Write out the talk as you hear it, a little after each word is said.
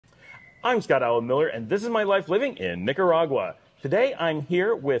I'm Scott Allen Miller, and this is my life living in Nicaragua. Today, I'm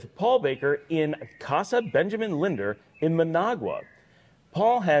here with Paul Baker in Casa Benjamin Linder in Managua.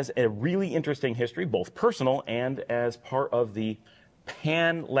 Paul has a really interesting history, both personal and as part of the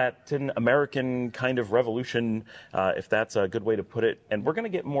pan-Latin American kind of revolution, if that's a good way to put it. And we're going to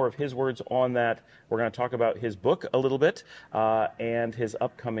get more of his words on that. We're going to talk about his book a little bit and his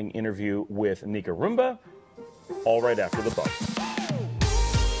upcoming interview with Nicaragua, all right after the bump.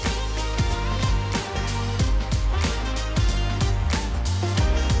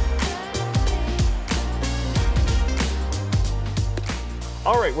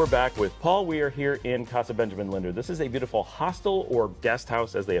 All right, we're back with Paul. We are here in Casa Benjamin Linder. This is a beautiful hostel or guest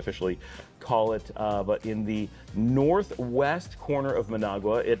house, as they officially call it, but in the northwest corner of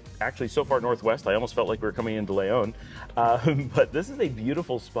Managua. It actually so far northwest, I almost felt like we were coming into Leon. But this is a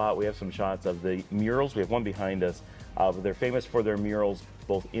beautiful spot. We have some shots of the murals. We have one behind us. They're famous for their murals,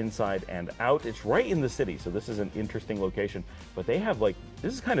 both inside and out. It's right in the city, so this is an interesting location. But they have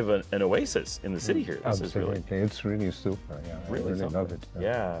this is kind of an oasis in the city here. This Absolutely, is really, it's really super. Yeah, really I really love it.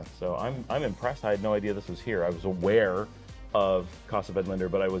 Yeah, so I'm impressed. I had no idea this was here. I was aware of Casa Ben Linder,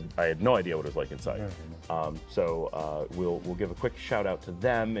 but I had no idea what it was like inside. We'll give a quick shout out to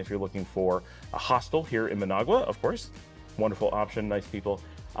them if you're looking for a hostel here in Managua, of course. Wonderful option, nice people.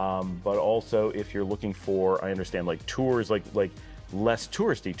 But also if you're looking for, I understand, like tours, like less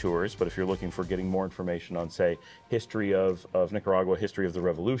touristy tours, but if you're looking for getting more information on, say, history of Nicaragua, history of the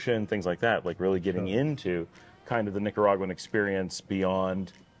revolution, things like that, like really getting into kind of the Nicaraguan experience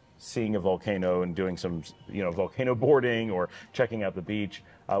beyond seeing a volcano and doing some, volcano boarding or checking out the beach,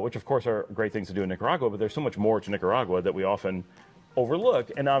 which of course are great things to do in Nicaragua, but there's so much more to Nicaragua that we often overlook.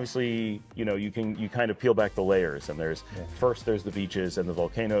 And obviously, you kind of peel back the layers, and first there's the beaches and the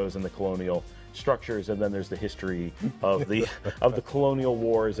volcanoes and the colonial structures, and then there's the history of the colonial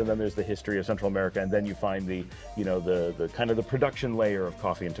wars, and then there's the history of Central America, and then you find the kind of the production layer of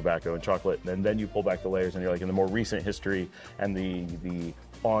coffee and tobacco and chocolate, and then you pull back the layers and you're like in the more recent history and the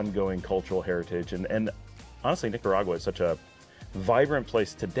ongoing cultural heritage. And honestly, Nicaragua is such a vibrant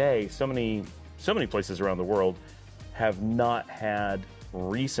place today. So many places around the world have not had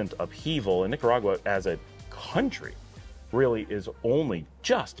recent upheaval, and Nicaragua as a country really is only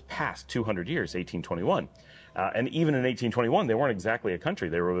just past 200 years, 1821. And even in 1821, they weren't exactly a country.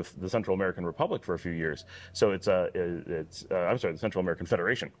 They were with the Central American Republic for a few years. So the Central American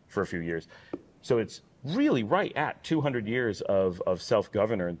Federation for a few years. So it's really right at 200 years of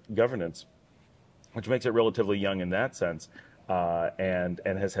self-governance, which makes it relatively young in that sense, and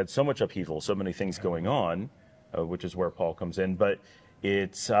has had so much upheaval, so many things going on, which is where Paul comes in. But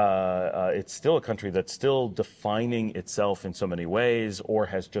it's still a country that's still defining itself in so many ways, or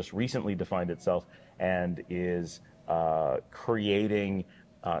has just recently defined itself and is creating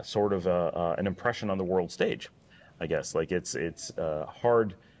sort of an impression on the world stage, I guess. Like it's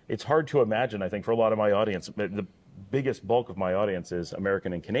hard to imagine, I think, for a lot of my audience. The biggest bulk of my audience is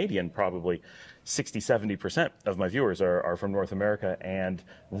American and Canadian. Probably 60–70% of my viewers are from North America, and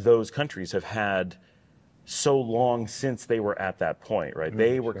those countries have had so long since they were at that point, right?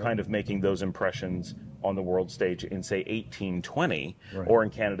 They were kind of making those impressions on the world stage in, say, 1820, or in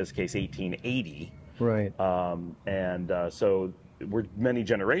Canada's case, 1880. Right. So we're many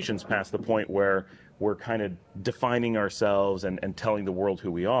generations past the point where we're kind of defining ourselves and telling the world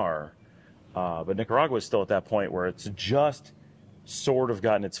who we are. But Nicaragua is still at that point where it's just sort of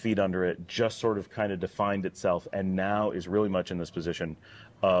gotten its feet under it, just sort of kind of defined itself, and now is really much in this position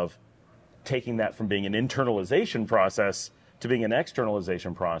of taking that from being an internalization process to being an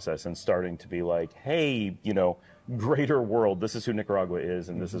externalization process, and starting to be like, hey, greater world, this is who Nicaragua is,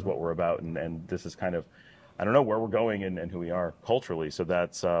 and this is what we're about, and this is kind of, I don't know, where we're going and who we are culturally. So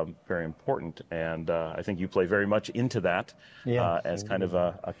that's very important, and I think you play very much into that as kind of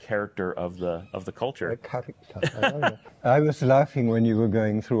a character of the culture. A character. I was laughing when you were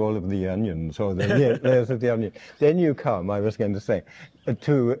going through all of the onions, or the layers of the onion. Then you come, I was going to say,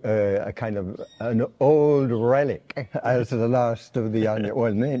 to a kind of an old relic as the last of the onion.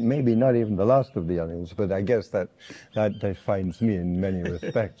 Well, maybe not even the last of the onions, but I guess that defines me in many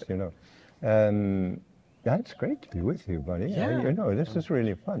respects, That's great to be with you, buddy. Yeah. This is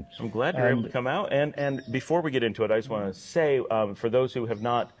really fun. I'm glad you're able to come out. And before we get into it, I just want to say, for those who have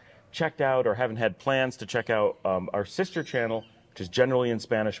not checked out or haven't had plans to check out our sister channel, which is generally in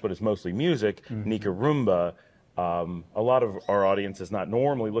Spanish but is mostly music, Nicaragua, a lot of our audience is not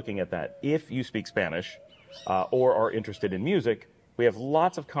normally looking at that. If you speak Spanish or are interested in music, we have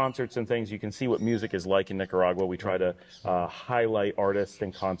lots of concerts and things. You can see what music is like in Nicaragua. We try to highlight artists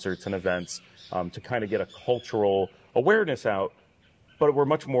and concerts and events to kind of get a cultural awareness out but we're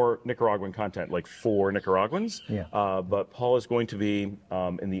much more Nicaraguan content, like for Nicaraguans. Yeah. But Paul is going to be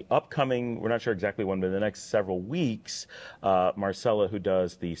in the upcoming, we're not sure exactly when, but in the next several weeks, Marcela, who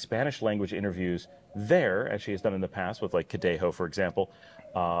does the Spanish language interviews there, as she has done in the past with like Cadejo, for example.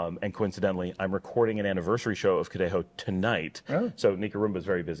 And coincidentally, I'm recording an anniversary show of Cadejo tonight. Oh. So Nicaragua is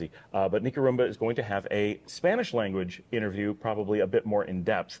very busy. But Nicaragua is going to have a Spanish language interview, probably a bit more in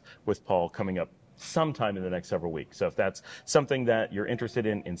depth, with Paul coming up sometime in the next several weeks. So if that's something that you're interested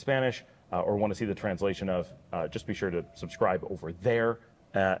in Spanish or want to see the translation of, just be sure to subscribe over there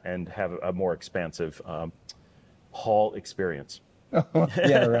and have a more expansive Paul experience.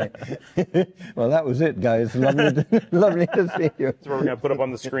 Yeah, right. Well, that was it, guys. Lovely to see you. So we're going to put up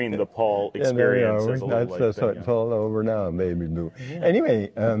on the screen the Paul experience. That's it's all over now, baby boo. Yeah. Anyway.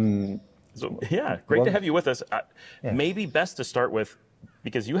 So, yeah, great to have you with us. Maybe best to start with,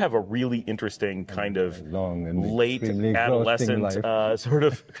 because you have a really interesting kind of long and late adolescent sort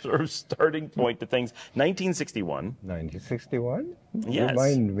of starting point to things. 1961. 1961? Yes.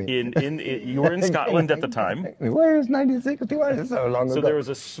 Remind me. You were in Scotland at the time. Where is 1961? It's so long ago. So there was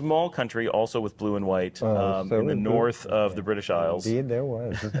a small country also with blue and white in the north of the British Isles. Indeed, there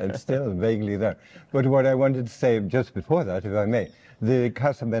was. And still vaguely there. But what I wanted to say just before that, if I may, the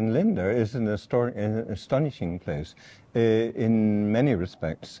Casa Benjamin Linder is an astonishing place in many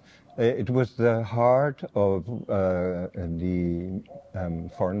respects. It was the heart of the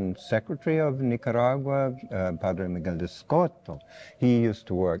Foreign Secretary of Nicaragua, Padre Miguel de Scotto. He used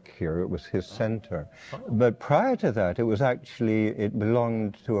to work here. It was his center. But prior to that, it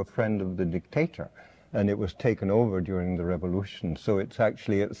belonged to a friend of the dictator, and it was taken over during the revolution. So it's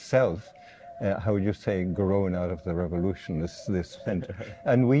actually itself, how would you say, grown out of the revolution, this center.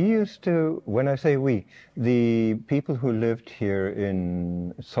 And we used to, when I say we, the people who lived here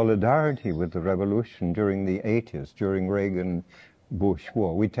in solidarity with the revolution during the 80s, during Reagan-Bush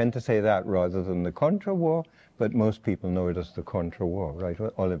war. We tend to say that rather than the Contra War, but most people know it as the Contra War, right?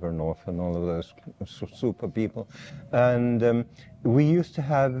 Oliver North and all of those super people. And we used to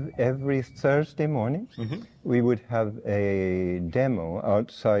have every Thursday morning, we would have a demo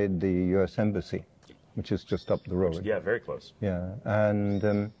outside the U.S. Embassy, which is just up the road. Yeah, very close. Yeah,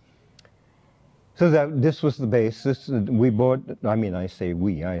 and so this was the basis. We bought, I mean, I say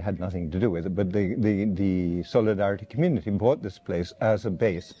we, I had nothing to do with it, but the Solidarity community bought this place as a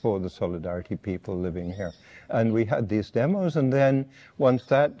base for the Solidarity people living here. And we had these demos, and then once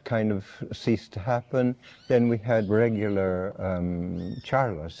that kind of ceased to happen, then we had regular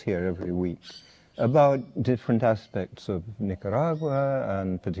charlas here every week about different aspects of Nicaragua,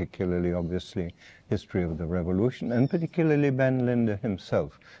 and particularly, obviously, history of the revolution, and particularly Ben Linder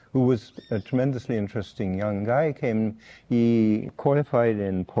himself, who was a tremendously interesting young guy. He qualified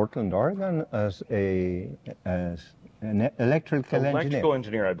in Portland, Oregon as an electrical engineer. Electrical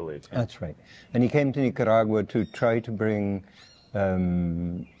engineer, I believe. Yeah. That's right. And he came to Nicaragua to try to bring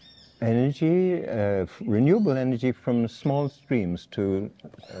energy, renewable energy from small streams to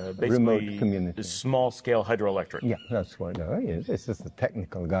remote communities. Small-scale hydroelectric. Yeah, that's what. This is the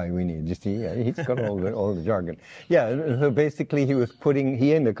technical guy we need. You see, he's got all the jargon. Yeah, so basically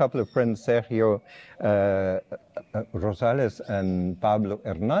he and a couple of friends, Sergio Rosales and Pablo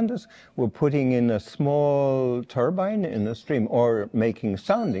Hernandez, were putting in a small turbine in a stream, or making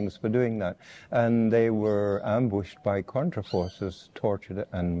soundings for doing that. And they were ambushed by Contra forces, tortured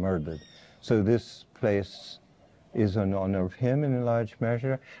and murdered. So this place is in honor of him in a large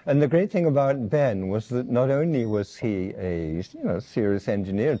measure. And the great thing about Ben was that not only was he a serious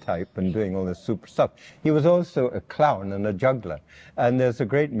engineer type and doing all this super stuff, he was also a clown and a juggler. And there's a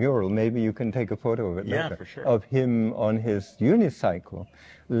great mural, maybe you can take a photo of it later, for sure, of him on his unicycle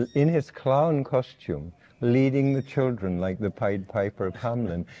in his clown costume, leading the children like the Pied Piper of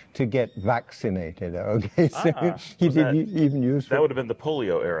Hamelin to get vaccinated. Okay, so he even use that would have been the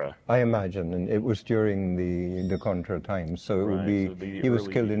polio era, I imagine, and it was during the Contra times. So it would be. So he was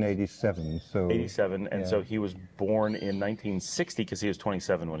killed in '87. So 87, and so he was born in 1960 because he was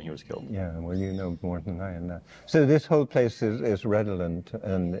 27 when he was killed. Yeah, well, you know more than I know. So this whole place is redolent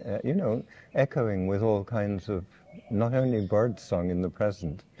and echoing with all kinds of not only bird song in the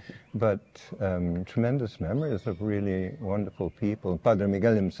present, but tremendous memories of really wonderful people. Padre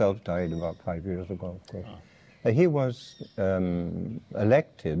Miguel himself died about 5 years ago, of course. He was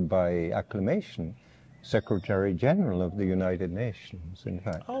elected by acclamation Secretary General of the United Nations, in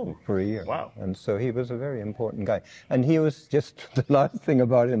fact, for a year. Wow. And so he was a very important guy. And he was just, the last thing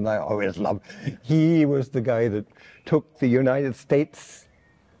about him I always love, he was the guy that took the United States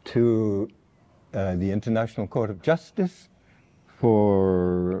to the International Court of Justice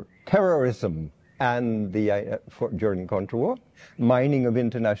for terrorism and during Contra-War. Mining of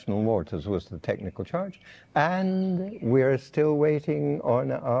international waters was the technical charge. And we're still waiting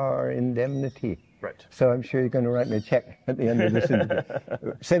on our indemnity. Right. So I'm sure you're going to write me a check at the end of this interview.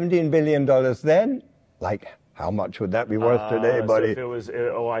 $17 billion then, like, how much would that be worth today, buddy? So if it was,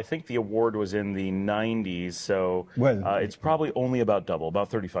 I think the award was in the 90s, so it's probably only about double, about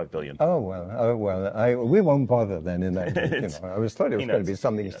 35 billion. Oh well, we won't bother then in that case. I was thought it was going to be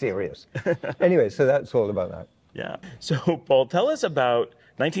something serious. Anyway, so that's all about that. Yeah. So Paul, tell us about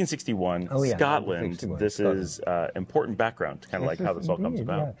 1961, Scotland. 1961, this is important background, kind of like how this all comes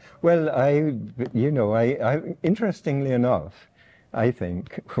about. Yeah. Well, I interestingly enough, I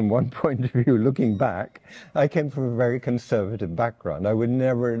think, from one point of view, looking back, I came from a very conservative background. I would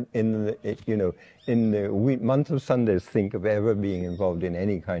never, in the month of Sundays, think of ever being involved in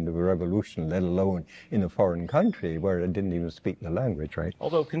any kind of a revolution, let alone in a foreign country where I didn't even speak the language, right?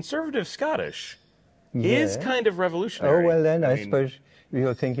 Although conservative Scottish is kind of revolutionary. Oh, well, then I suppose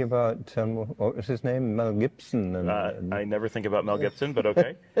you're thinking about, what was his name, Mel Gibson? And, I never think about Mel Gibson, but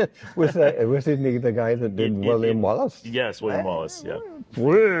okay. was he the guy that did William Wallace? Yes, William Wallace, yeah.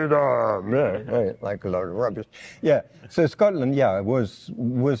 Freedom! Yeah, right, like a lot of rubbish. Yeah, so Scotland,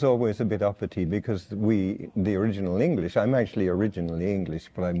 was always a bit uppity because the original English, I'm actually originally English,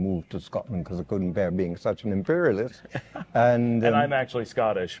 but I moved to Scotland because I couldn't bear being such an imperialist. And I'm actually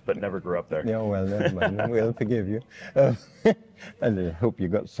Scottish, but never grew up there. Yeah, well, never mind, we'll forgive you. And I hope you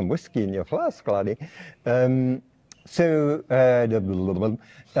got some whiskey in your flask, laddie.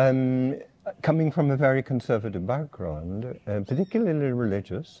 Coming from a very conservative background, particularly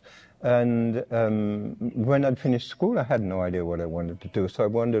religious, and when I'd finished school, I had no idea what I wanted to do, so I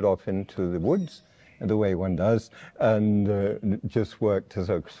wandered off into the woods, the way one does, and just worked as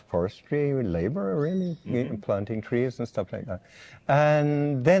a forestry labourer, really, planting trees and stuff like that.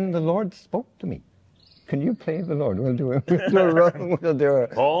 And then the Lord spoke to me. Can you play the Lord? We'll do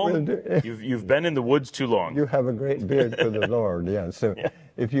it. Paul, you've been in the woods too long. You have a great beard for the Lord, yeah. So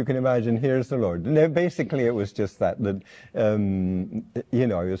if you can imagine, here's the Lord. No, basically, it was just that I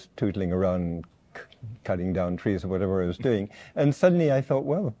was tootling around, cutting down trees or whatever I was doing. And suddenly I thought,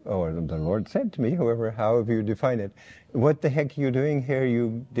 the Lord said to me, however you define it, what the heck are you doing here?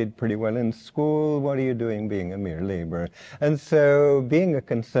 You did pretty well in school. What are you doing being a mere labourer? And so being a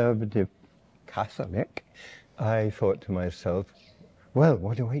conservative Catholic, I thought to myself, well,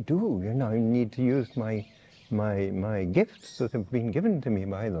 what do I do? I need to use my gifts that have been given to me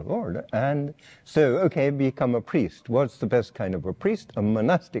by the Lord. And so, okay, become a priest. What's the best kind of a priest? A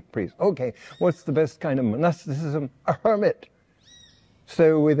monastic priest. Okay, what's the best kind of monasticism? A hermit.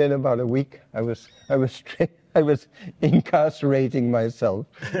 So within about a week, I was incarcerating myself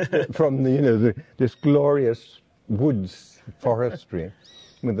from this glorious woods forestry,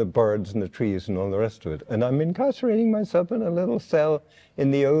 with the birds and the trees and all the rest of it. And I'm incarcerating myself in a little cell in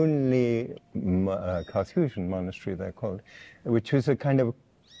the only Carthusian monastery, they're called, which is a kind of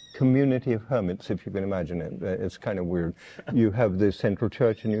community of hermits, if you can imagine it. It's kind of weird. You have the central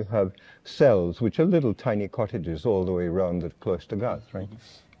church and you have cells, which are little tiny cottages all the way around the cloister garth, right?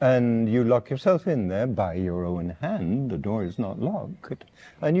 And you lock yourself in there by your own hand. The door is not locked.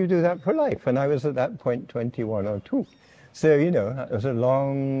 And you do that for life. And I was at that point 21 or 2. So, it was a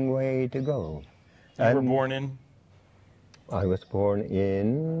long way to go. You were born in? I was born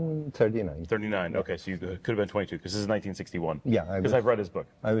in 39. 39, okay, so you could have been 22, because this is 1961. Yeah. Because I've read his book.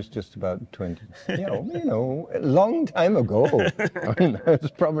 I was just about 20. A long time ago.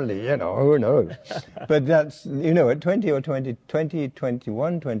 It's probably, who knows. But that's, at 20 or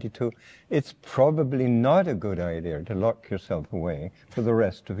 21, 22, it's probably not a good idea to lock yourself away for the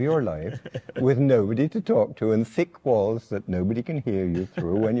rest of your life with nobody to talk to and thick walls that nobody can hear you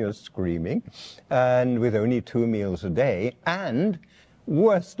through when you're screaming, and with only 2 meals a day. And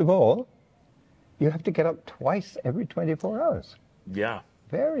worst of all, you have to get up twice every 24 hours. Yeah.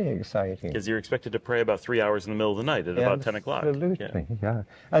 Very exciting. Because you're expected to pray about 3 hours in the middle of the night at about 10 o'clock. Absolutely, yeah.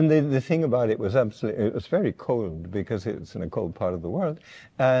 And the thing about it was it was very cold because it's in a cold part of the world.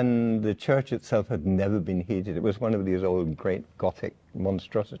 And the church itself had never been heated. It was one of these old great Gothic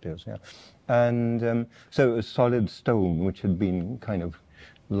monstrosities, yeah. And so it was solid stone, which had been kind of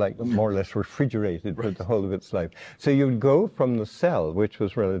like more or less refrigerated for the whole of its life. So you'd go from the cell, which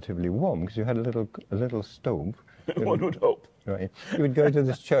was relatively warm, because you had a little stove. One would hope. Right. You would go to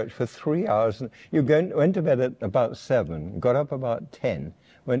this church for 3 hours. And you went to bed at about 7, got up about 10,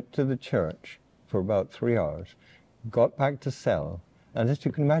 went to the church for about 3 hours, got back to cell, And as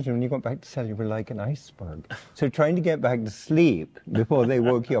you can imagine, when you got back to cell, you were like an iceberg. So trying to get back to sleep before they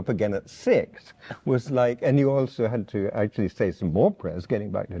woke you up again at 6 was like, and you also had to actually say some more prayers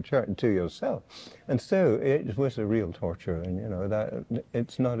getting back to church, to your cell. And so it was a real torture, and you know, that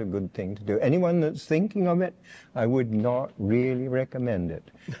it's not a good thing to do. Anyone that's thinking of it, I would not really recommend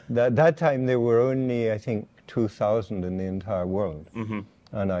it. That time there were only, I think, 2,000 in the entire world. Mm-hmm.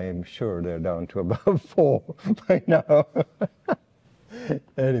 And I am sure they're down to about 4 by now.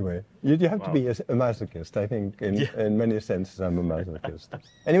 Anyway, you have to be a masochist. I think in many senses I'm a masochist.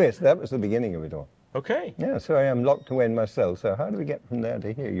 Anyway, so that was the beginning of it all. Okay. Yeah, so I am locked away in my cell. So how do we get from there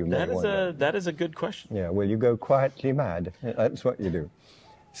to here? You that is a good question. Yeah, well, you go quietly mad. That's what you do.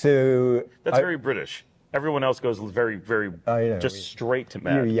 So that's very British. Everyone else goes very, very just straight to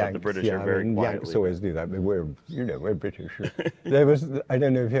mad. Yanks, the British are very quietly. Yanks always do that, but we're British. There was, I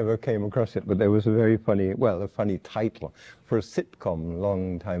don't know if you ever came across it, but there was a very funny, a funny title for a sitcom a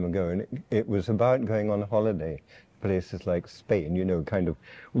long time ago, and it was about going on holiday, places like Spain, you know, kind of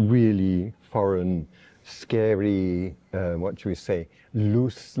really foreign, scary, what should we say,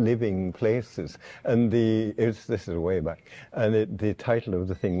 loose living places. And this is way back, and the title of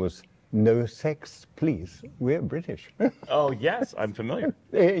the thing was "No Sex, Please, We're British." Oh, yes, I'm familiar.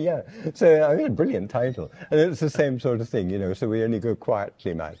 Yeah, so I mean, a brilliant title. And it's the same sort of thing, you know, so we only go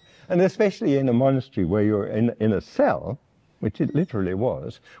quietly mad. And especially in a monastery where you're in a cell, which it literally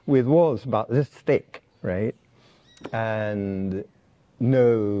was, with walls about this thick, right? And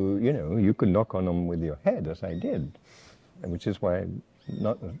no, you know, you could knock on them with your head, as I did, which is why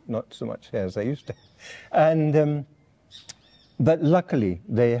not so much hair as I used to. And but luckily,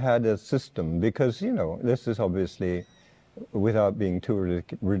 they had a system because, you know, this is obviously, without being too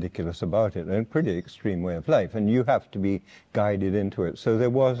ridiculous about it, a pretty extreme way of life, and you have to be guided into it. So there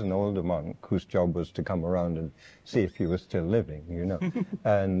was an older monk whose job was to come around and see if he was still living, you know.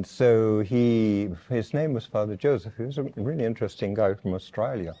 And so his name was Father Joseph. He was a really interesting guy from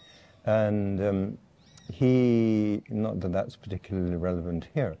Australia. And he, not that that's particularly relevant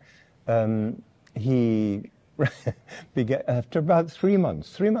here, he began, after about 3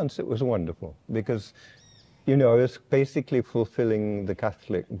 months it was wonderful, because, you know, I was basically fulfilling the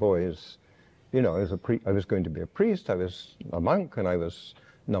Catholic boys, you know, I was going to be a priest, I was a monk, and I was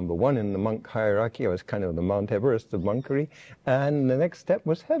number one in the monk hierarchy. I was kind of the Mount Everest of monkery, and the next step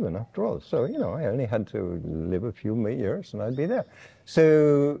was heaven after all. So, you know, I only had to live a few years and I'd be there.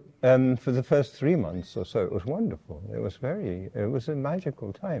 So for the first 3 months or so, it was wonderful. It was a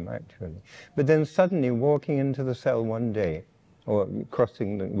magical time, actually. But then suddenly walking into the cell one day, or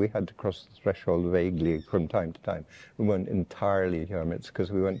we had to cross the threshold vaguely from time to time. We weren't entirely hermits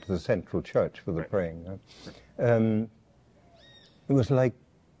because we went to the central church for the praying. It was like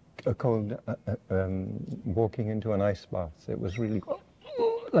a cold walking into an ice bath. It was really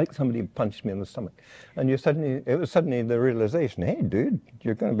like somebody punched me in the stomach. And it was suddenly the realization, hey dude,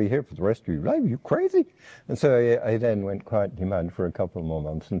 you're going to be here for the rest of your life, you crazy? And so I then went quietly mad for a couple more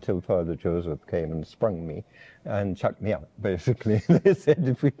months until Father Joseph came and sprung me and chucked me out, basically. They said,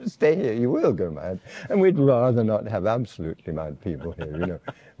 if we stay here, you will go mad. And we'd rather not have absolutely mad people here, you know.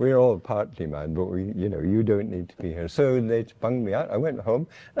 We're all partly mad, but you don't need to be here. So they sprung me out. I went home.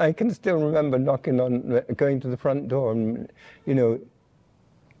 I can still remember going to the front door and, you know,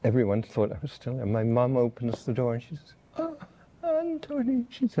 everyone thought I was still there. My mum opens the door and she says, "Oh, Anthony."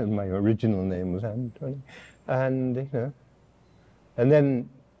 She said my original name was Anthony. And, you know, and then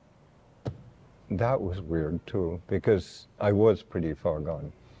that was weird too, because I was pretty far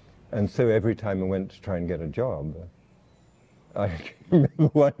gone. And so every time I went to try and get a job, I remember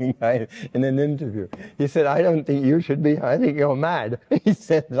one guy in an interview, he said, "I don't think you should be, I think you're mad." He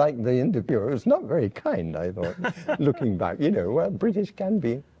said, like the interviewer. It was not very kind, I thought, looking back. You know, well, British can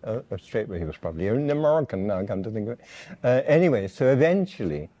be straight, but he was probably an American now, come to think of it. Anyway, so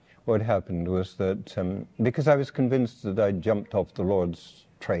eventually what happened was that, because I was convinced that I'd jumped off the Lord's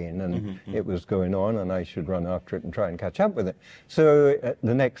train and it was going on and I should run after it and try and catch up with it. So at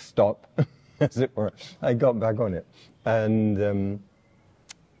the next stop, as it were, I got back on it. And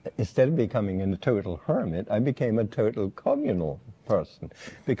instead of becoming a total hermit, I became a total communal person.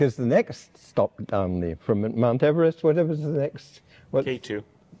 Because the next stop down from Mount Everest, whatever's the next... K2.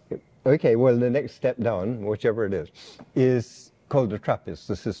 Okay, well, the next step down, whichever it is called the Trappists,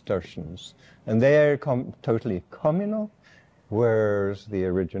 the Cistercians. And they're totally communal, whereas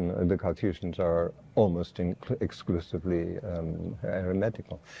the Carthusians are almost exclusively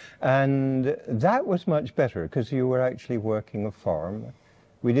hermetical. And that was much better, because you were actually working a farm.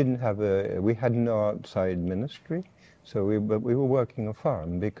 We had no outside ministry, but we were working a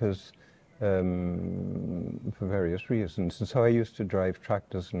farm, because for various reasons. And so I used to drive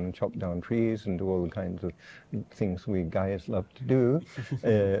tractors and chop down trees and do all the kinds of things we guys love to do.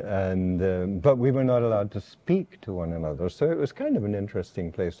 But we were not allowed to speak to one another. So it was kind of an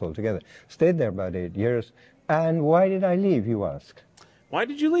interesting place altogether. Stayed there about 8 years. And why did I leave, you ask? Why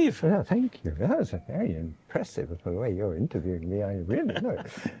did you leave? Well, thank you. That was very impressive the way you're interviewing me. I really know.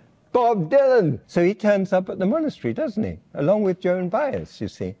 Bob Dylan! So he turns up at the monastery, doesn't he? Along with Joan Baez, you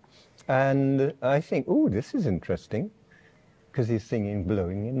see. And I think, oh, this is interesting, because he's singing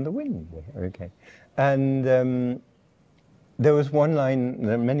Blowing in the Wind. Okay. And there was one line,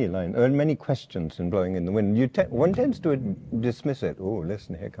 there are many lines, many questions in Blowing in the Wind. One tends to dismiss it. Oh,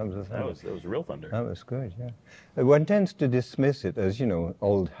 listen, here comes the thunder. That was real thunder. That was good, yeah. One tends to dismiss it as, you know,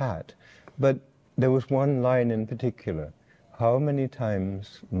 old hat. But there was one line in particular. How many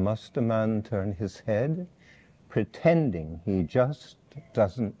times must a man turn his head pretending he just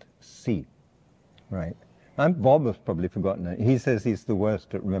doesn't see? Right. Bob has probably forgotten it. He says he's the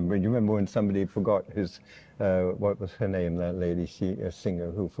worst at remembering. You remember when somebody forgot his, what was her name, that lady, a singer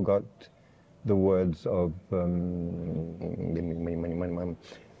who forgot the words of,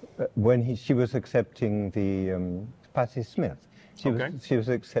 when she was accepting the, Patti Smith. She was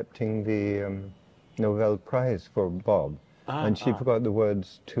accepting the Nobel Prize for Bob. And she forgot the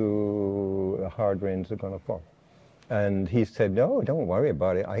words to Hard Rains Are Gonna Fall. And he said, no, don't worry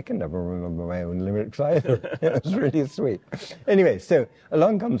about it. I can never remember my own lyrics either. It was really sweet. Anyway, so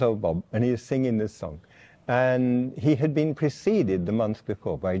along comes old Bob, and he is singing this song. And he had been preceded the month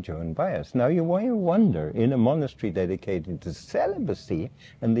before by Joan Baez. Now you wonder, in a monastery dedicated to celibacy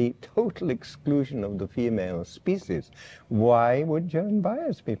and the total exclusion of the female species, why would Joan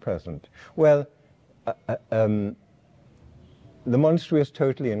Baez be present? Well, the monastery was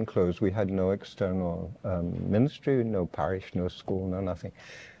totally enclosed. We had no external ministry, no parish, no school, no nothing.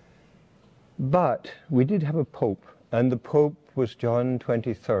 But we did have a pope, and the pope was John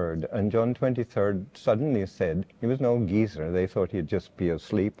 23rd, and John 23rd suddenly said, he was no geezer, they thought he'd just be a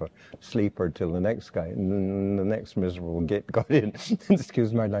sleeper till the next guy, and the next miserable git got in,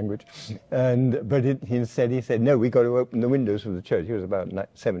 excuse my language. But he said, no, we got to open the windows of the church. He was about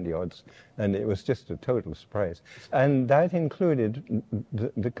 70 odds, and it was just a total surprise. And that included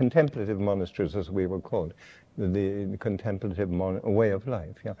the contemplative monasteries, as we were called. The contemplative way of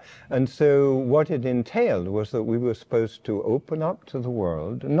life, yeah. And so what it entailed was that we were supposed to open up to the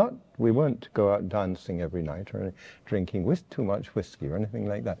world. We weren't to go out dancing every night or drinking with too much whiskey or anything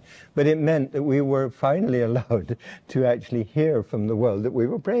like that. But it meant that we were finally allowed to actually hear from the world that we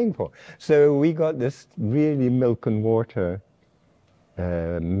were praying for. So we got this really milk and water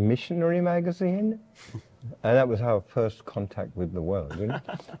missionary magazine, and that was our first contact with the world, you know?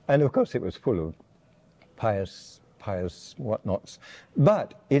 And of course it was full of pious whatnots.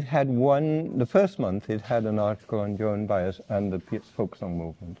 But it had the first month it had an article on Joan Baez and the folk song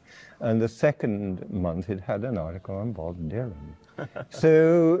movement. And the second month it had an article on Bob Dylan.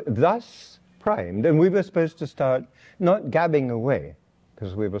 So thus primed, and we were supposed to start not gabbing away,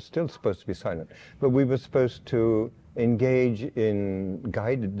 because we were still supposed to be silent, but we were supposed to engage in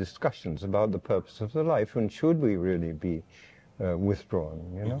guided discussions about the purpose of the life, and should we really be withdrawn,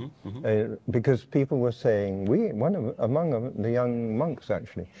 you know? Because people were saying, among the young monks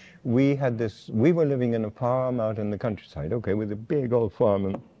actually, we were living in a farm out in the countryside, okay, with a big old farm,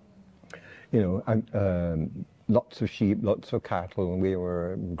 and, you know, lots of sheep, lots of cattle, and we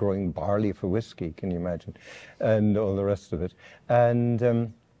were growing barley for whiskey, can you imagine, and all the rest of it.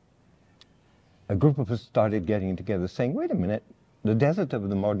 And a group of us started getting together saying, wait a minute, the desert of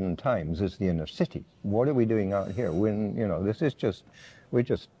the modern times is the inner city. What are we doing out here? When, you know, we're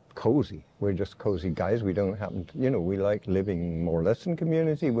just cozy. We're just cozy guys. We don't happen to, you know, we like living more or less in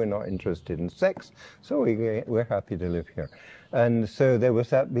community. We're not interested in sex, so we're happy to live here. And so there was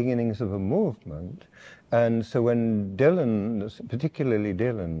that beginnings of a movement. And so when particularly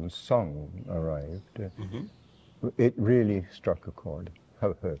Dylan's song arrived, it really struck a chord.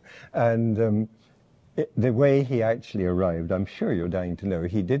 And the way he actually arrived, I'm sure you're dying to know,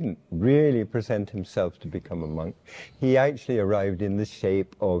 he didn't really present himself to become a monk. He actually arrived in the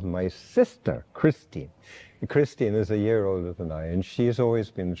shape of my sister, Christine. Christine is a year older than I, and she has always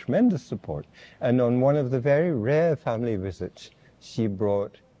been a tremendous support. And on one of the very rare family visits, she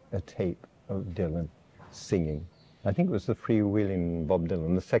brought a tape of Dylan singing. I think it was the freewheeling Bob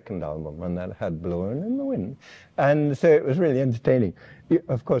Dylan, the second album, and that had Blowing in the Wind. And so it was really entertaining.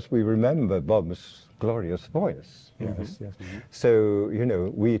 Of course, we remember Bob's glorious voice. Yes. So, you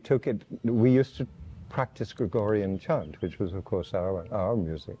know, we used to practice Gregorian chant, which was, of course, our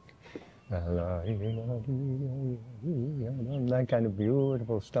music. That kind of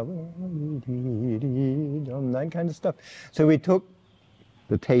beautiful stuff. That kind of stuff. So we took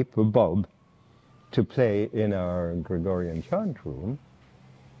the tape of Bob to play in our Gregorian chant room,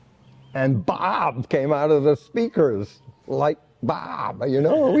 and Bob came out of the speakers like Bob, you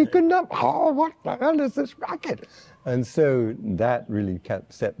know, we could not, oh, what the hell is this racket? And so that really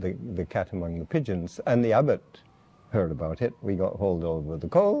set the cat among the pigeons, and the abbot heard about it. We got hauled over the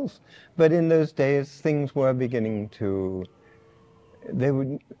coals, but in those days things were beginning to,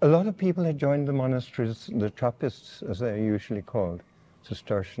 a lot of people had joined the monasteries, the Trappists as they're usually called,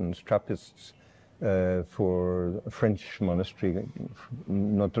 Cistercians, Trappists, for a French monastery,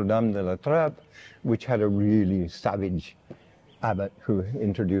 Notre Dame de la Trappe, which had a really savage abbot who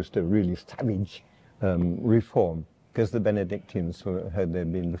introduced a really savage reform, because the Benedictines had there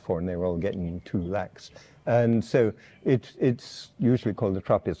been before, and they were all getting too lax. And so it's usually called the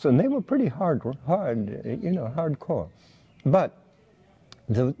Trappists, and they were pretty hardcore. But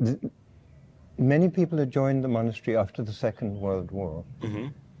many people had joined the monastery after the Second World War. Mm-hmm.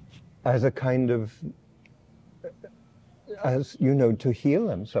 As a kind of, as you know, to heal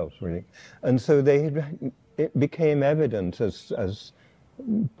themselves, really. And so it became evident as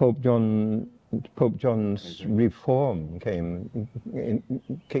Pope John's reform came,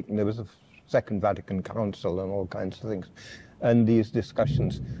 there was a Second Vatican Council and all kinds of things, and these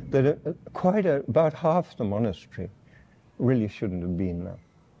discussions, that about half the monastery really shouldn't have been there,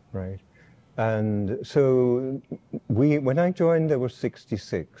 right? And so when I joined, there were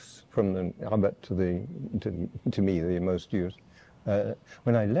 66 from the abbot to me, the most years.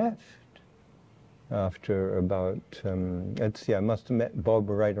 When I left, after about, let's see, I must have met Bob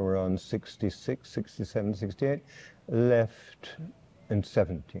right around 66, 67, 68, left in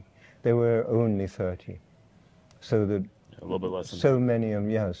 70. There were only 30. So that a little bit less than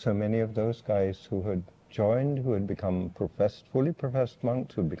so many of those guys who had joined, who had become fully professed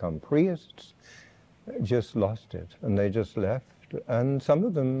monks, who had become priests, just lost it, and they just left. And some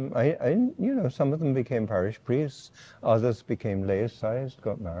of them, some of them became parish priests, others became laicized,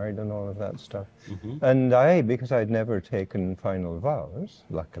 got married and all of that stuff. Mm-hmm. And because I'd never taken final vows,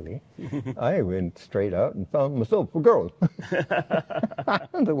 luckily, I went straight out and found myself a girl.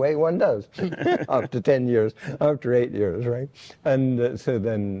 The way one does, after 10 years, after 8 years, right? And so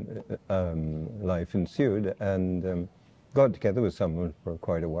then life ensued, and got together with someone for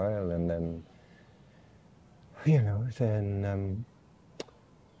quite a while, and then then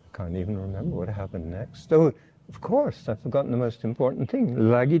I can't even remember what happened next. Oh, of course, I've forgotten the most important thing,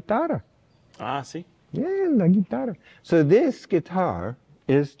 la guitarra. Ah, see? Yeah, la guitarra. So this guitar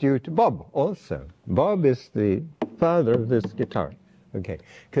is due to Bob also. Bob is the father of this guitar. Okay,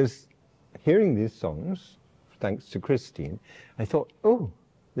 because hearing these songs, thanks to Christine, I thought, oh,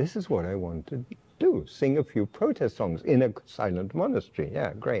 this is what I want to do, sing a few protest songs in a silent monastery.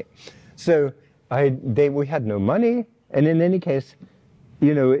 Yeah, great. So we had no money, and in any case,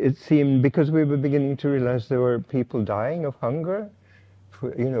 it seemed, because we were beginning to realize there were people dying of hunger,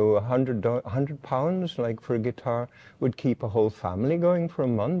 £100 like for a guitar would keep a whole family going for a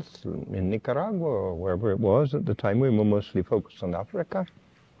month in Nicaragua or wherever it was at the time. We were mostly focused on Africa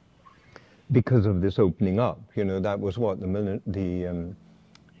because of this opening up. That was what the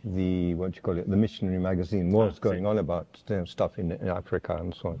missionary magazine was going on about, stuff in Africa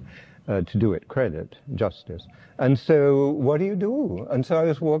and so on. To do it justice. And so what do you do? And so I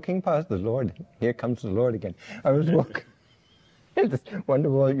was walking past the Lord. Here comes the Lord again. I was walking. It's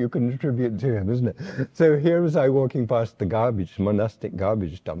wonderful what you can attribute to him, isn't it? So here was I walking past the monastic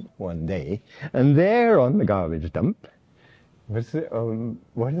garbage dump one day, and there on the garbage dump was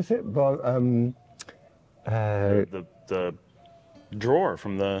what is it? The drawer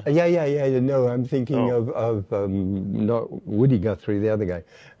from the... Yeah. No, I'm thinking of not Woody Guthrie, the other guy,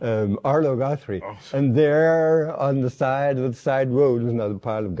 Arlo Guthrie. Oh. And there on the side of the side road was another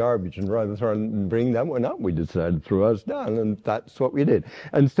pile of garbage, and rather than bring that one up, we decided to throw us down, and that's what we did.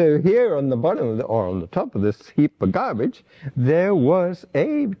 And so here on the bottom or on the top of this heap of garbage, there was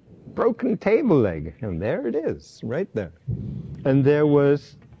a broken table leg, and there it is, right there. And there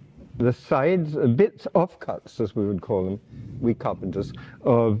was the sides, bits, offcuts, as we would call them, we carpenters,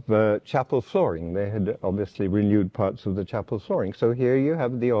 of chapel flooring. They had obviously renewed parts of the chapel flooring. So here you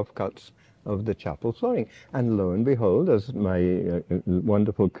have the offcuts of the chapel flooring. And lo and behold, as my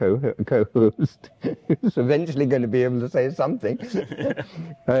wonderful co-host, who's eventually going to be able to say something,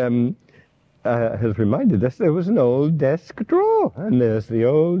 has reminded us, there was an old desk drawer. And there's the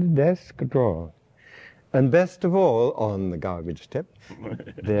old desk drawer. And best of all, on the garbage tip,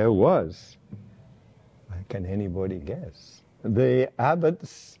 there was, can anybody guess, the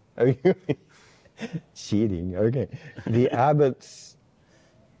abbot's Cheating, okay. The abbots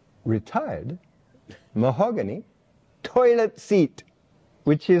retired mahogany toilet seat,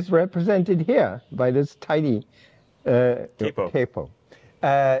 which is represented here by this tiny capo.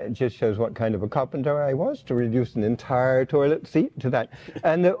 It just shows what kind of a carpenter I was to reduce an entire toilet seat to that.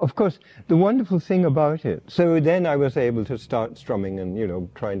 And of course, the wonderful thing about it, so then I was able to start strumming and, you know,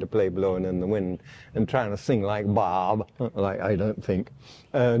 trying to play Blowing in the Wind and trying to sing like Bob, like I don't think.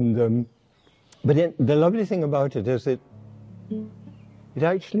 And, but the lovely thing about it is it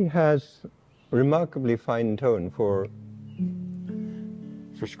actually has remarkably fine tone for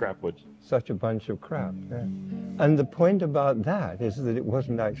scrap wood. Such a bunch of crap. Yeah. And the point about that is that it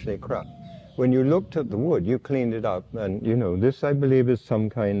wasn't actually crap. When you looked at the wood, you cleaned it up, and you know, this I believe is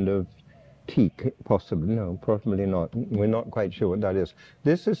some kind of teak, possibly. No, probably not. We're not quite sure what that is.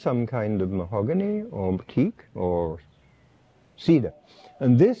 This is some kind of mahogany or teak or cedar.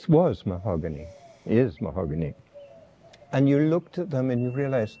 And this was mahogany, is mahogany. And you looked at them and you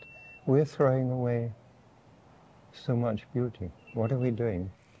realized, we're throwing away so much beauty. What are we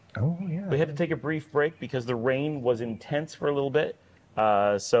doing? Oh, yeah. We had to take a brief break because the rain was intense for a little bit.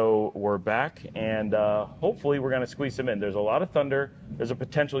 So we're back, and hopefully we're going to squeeze some in. There's a lot of thunder. There's a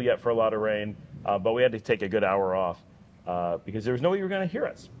potential yet for a lot of rain, but we had to take a good hour off because there was no way you were going to hear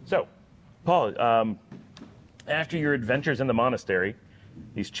us. So, Paul, after your adventures in the monastery,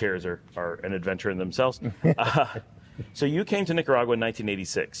 these chairs are an adventure in themselves. So you came to Nicaragua in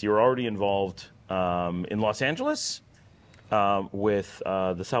 1986. You were already involved in Los Angeles with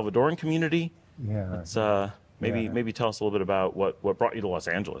the Salvadoran community. Yeah. It's, maybe tell us a little bit about what brought you to Los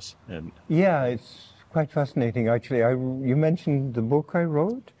Angeles. And yeah, it's quite fascinating actually. You mentioned the book I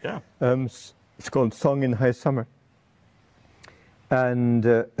wrote. Yeah. It's called Song in High Summer. And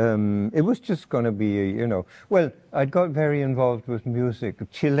it was just going to be, you know, well, I got very involved with music.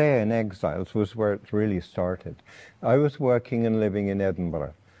 Chilean Exiles was where it really started. I was working and living in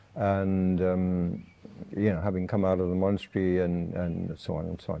Edinburgh, and, you know, having come out of the monastery and so on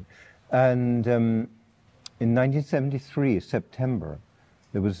and so on. And in 1973, September,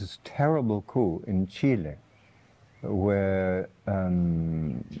 there was this terrible coup in Chile where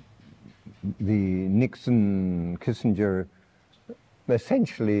the Nixon-Kissinger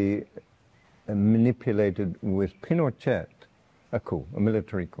essentially manipulated with Pinochet a coup, a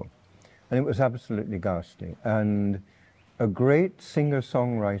military coup. And it was absolutely ghastly. And a great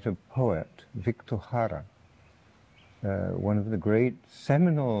singer-songwriter poet, Victor Jara, one of the great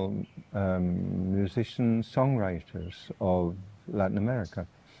seminal musician-songwriters of Latin America,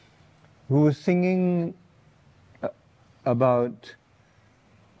 who was singing about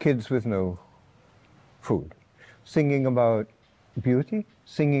kids with no food, singing about beauty,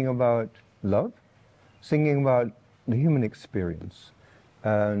 singing about love, singing about the human experience,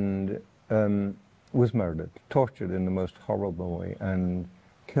 and was murdered, tortured in the most horrible way, and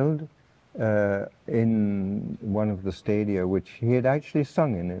killed in one of the stadia which he had actually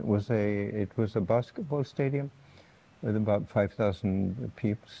sung in. It was a basketball stadium with about 5,000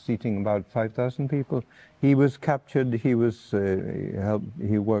 people, seating about 5,000 people. He was captured. He was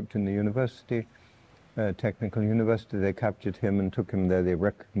he worked in the university. Technical University. They captured him and took him there. They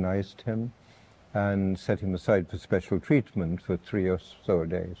recognized him and set him aside for special treatment for 3 or so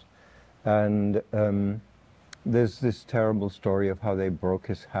days. And there's this terrible story of how they broke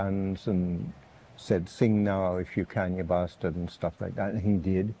his hands and said, "Sing now if you can, you bastard," and stuff like that. And he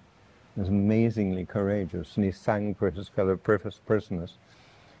did. He was amazingly courageous, and he sang for his fellow prisoners.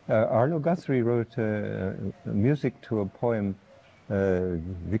 Arlo Guthrie wrote music to a poem,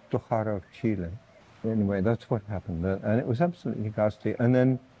 Victor Jara of Chile. Anyway, that's what happened, and it was absolutely ghastly. And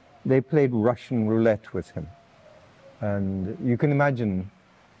then they played Russian roulette with him. And you can imagine,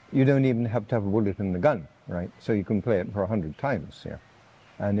 you don't even have to have a bullet in the gun, right? So you can play it for 100 times, yeah.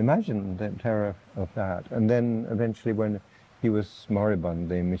 And imagine the terror of that. And then eventually when he was moribund,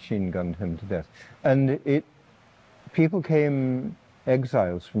 they machine gunned him to death. And people came,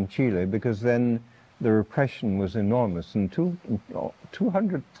 exiles from Chile, because then the repression was enormous, and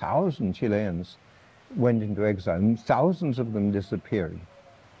 200,000 Chileans went into exile, and thousands of them disappeared.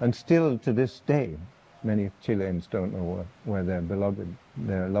 And still to this day, many Chileans don't know where their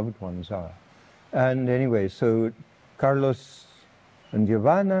loved ones are. And anyway, so Carlos and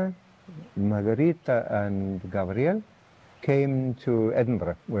Giovanna, Margarita and Gabriel came to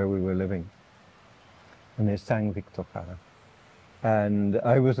Edinburgh, where we were living, and they sang Victor Jara. And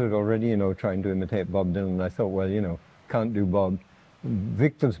I was already, you know, trying to imitate Bob Dylan. I thought, well, you know, can't do Bob.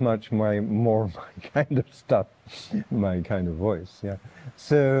 Victor's much more my kind of stuff, my kind of voice, yeah.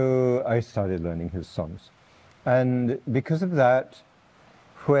 So I started learning his songs. And because of that,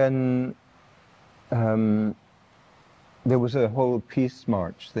 when there was a whole peace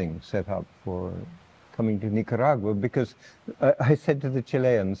march thing set up for coming to Nicaragua, because I said to the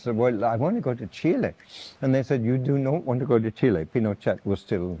Chileans, well, I want to go to Chile. And they said, you do not want to go to Chile. Pinochet was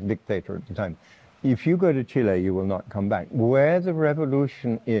still dictator at the time. If you go to Chile, you will not come back. Where the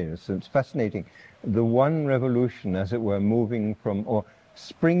revolution is, it's fascinating, the one revolution, as it were, moving from, or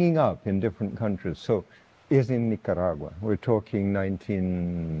springing up in different countries, so is in Nicaragua. We're talking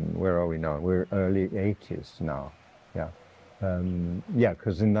where are we now? We're early 80s now, yeah. Yeah,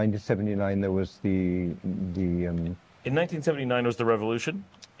 because in 1979 there was in 1979 was the revolution,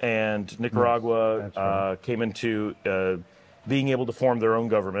 and Nicaragua right. came into being able to form their own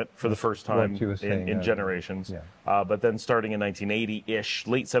government for the first time in generations. Yeah. But then starting in 1980-ish,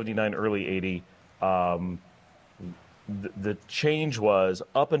 late 79, early 80, the change was,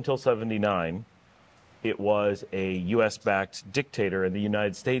 up until 79, it was a U.S.-backed dictator, and the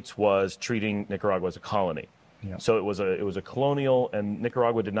United States was treating Nicaragua as a colony. Yeah. So it was a colonial, and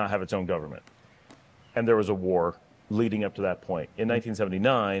Nicaragua did not have its own government. And there was a war leading up to that point. In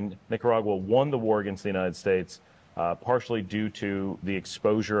 1979, Nicaragua won the war against the United States, partially due to the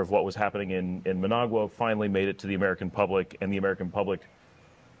exposure of what was happening in Managua, finally made it to the American public, and the American public,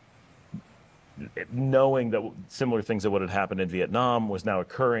 knowing that similar things that would have happened in Vietnam was now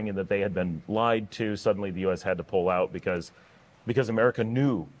occurring and that they had been lied to, suddenly the U.S. had to pull out because America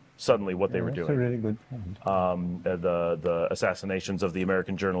knew suddenly what they were doing. That's a really good point. The assassinations of the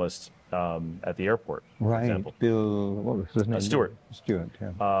American journalists at the airport, for example. Bill, what was his name? Stewart. Stewart,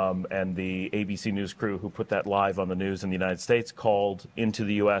 yeah. And the ABC News crew who put that live on the news in the United States called into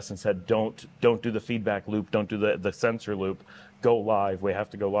the U.S. and said, don't do the feedback loop, don't do the censor loop, go live, we have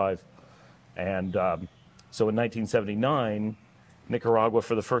to go live. And so in 1979, Nicaragua,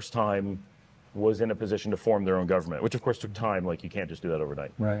 for the first time, was in a position to form their own government, which of course took time. Like, you can't just do that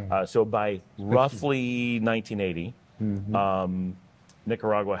overnight. Right. So by roughly 1980,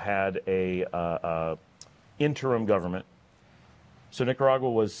 Nicaragua had a interim government. So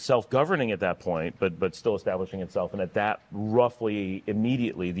Nicaragua was self-governing at that point, but still establishing itself. And at that, roughly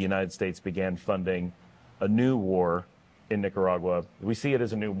immediately, the United States began funding a new war in Nicaragua. We see it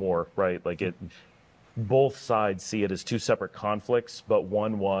as a new war, right? Like, both sides see it as two separate conflicts, but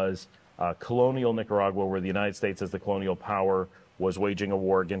one was colonial Nicaragua, where the United States, as the colonial power, was waging a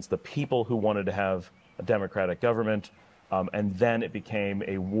war against the people who wanted to have a democratic government. And then it became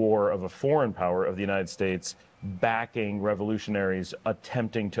a war of a foreign power of the United States backing revolutionaries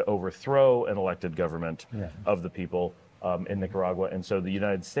attempting to overthrow an elected government of the people in Nicaragua. And so the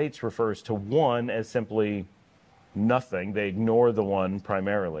United States refers to one as simply nothing. They ignore the one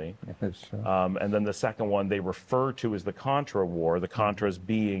primarily. And then the second one they refer to as the Contra War, the Contras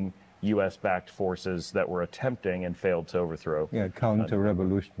being U.S.-backed forces that were attempting and failed to overthrow. Yeah,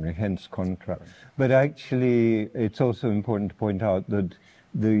 counter-revolutionary, hence Contra. But actually, it's also important to point out that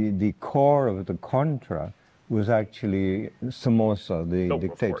the core of the Contra was actually Somoza, the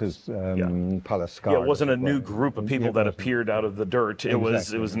dictator's palace guard. Yeah, it wasn't a new group of people that appeared out of the dirt. It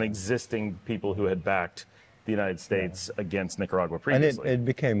was an existing people who had backed the United States against Nicaragua previously. And it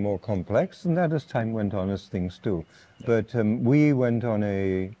became more complex, and that as time went on, as things do. But we went on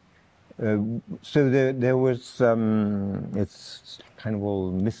a... so there was, it's kind of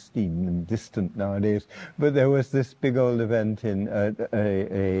all misty and distant nowadays, but there was this big old event in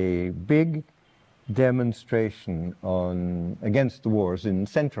a big demonstration against the wars in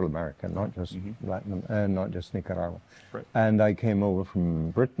Central America, not just Latin, not just Nicaragua. Right. And I came over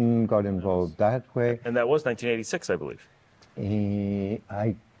from Britain, got involved that way. And that was 1986, I believe.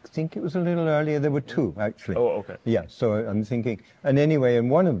 I think it was a little earlier. There were two, actually. Oh, okay. Yeah, so I'm thinking. And anyway, in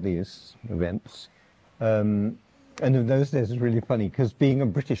one of these events, and in those days it's really funny, because being a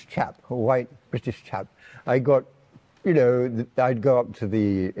British chap, a white British chap, I got, I'd go up to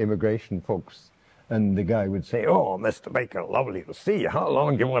the immigration folks, and the guy would say, "Oh, Mr. Baker, lovely to see you. How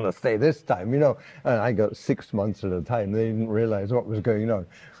long do you want to stay this time?" And I got 6 months at a time. They didn't realize what was going on.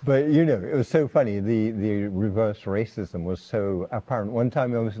 But, it was so funny. The reverse racism was so apparent. One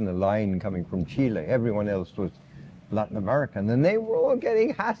time I was in a line coming from Chile. Everyone else was Latin American, and they were all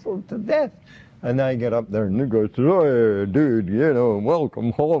getting hassled to death. And I get up there, and the guy says, "Oh, dude,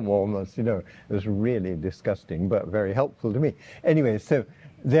 welcome home," almost, It was really disgusting, but very helpful to me. Anyway, so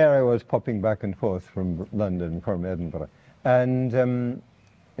there I was popping back and forth from London, from Edinburgh. And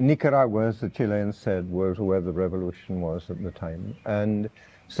Nicaragua, as the Chileans said, was where the revolution was at the time. And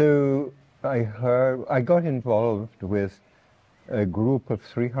so I got involved with a group of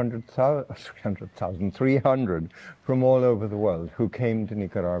 300 from all over the world who came to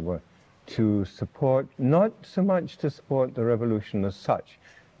Nicaragua to support, not so much to support the revolution as such,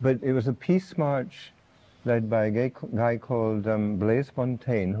 but it was a peace march led by a guy called Blaise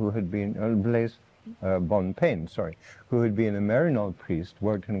Bonpane, who had been, Bonpane, sorry, who had been a Maryknoll priest,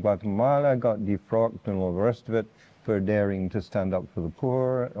 worked in Guatemala, got defrocked and all the rest of it for daring to stand up for the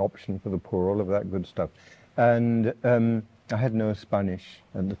poor, option for the poor, all of that good stuff. And I had no Spanish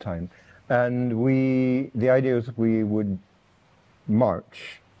at the time. And the idea was we would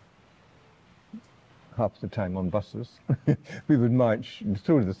march half the time on buses. We would march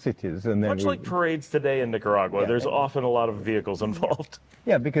through the cities, and then much like parades today in Nicaragua, there's often a lot of vehicles involved.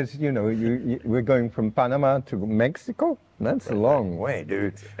 Yeah, because we're going from Panama to Mexico. That's a long way,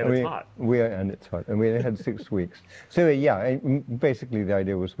 dude. And it's hot. And it's hot, and we had 6 weeks. So yeah, basically the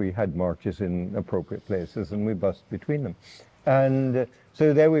idea was we had marches in appropriate places, and we bussed between them. And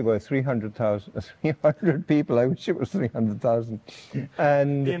so there we were, 300 people. I wish it was 300,000.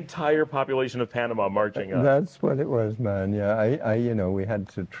 And the entire population of Panama marching up. That's what it was, man. Yeah, we had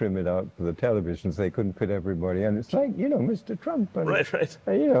to trim it out for the televisions. They couldn't fit everybody. And it's like, Mr. Trump. And, right.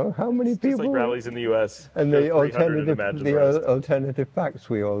 How many people? Just like rallies in the U.S. And the alternative facts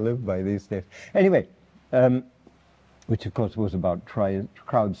we all live by these days. Anyway, which of course was about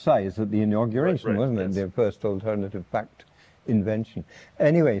crowd size at the inauguration, wasn't it? Their first alternative fact invention.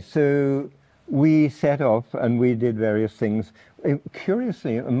 Anyway, so we set off and we did various things.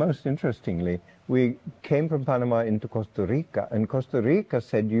 Curiously, and most interestingly, we came from Panama into Costa Rica, and Costa Rica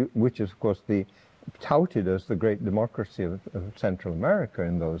said, which is of course touted as the great democracy of Central America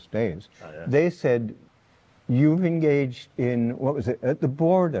in those days. Oh, yeah. They said, you've engaged in, what was it, at the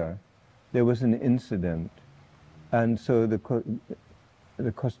border, there was an incident, and so the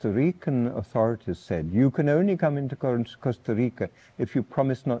Costa Rican authorities said, you can only come into Costa Rica if you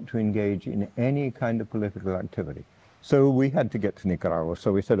promise not to engage in any kind of political activity. So we had to get to Nicaragua.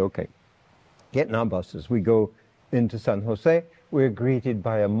 So we said, okay, get in our buses. We go into San Jose. We're greeted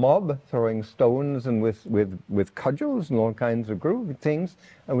by a mob throwing stones and with cudgels and all kinds of groovy things.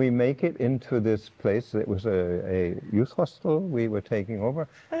 And we make it into this place. It was a youth hostel we were taking over.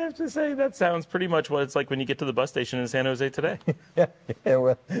 I have to say, that sounds pretty much what it's like when you get to the bus station in San Jose today. Yeah,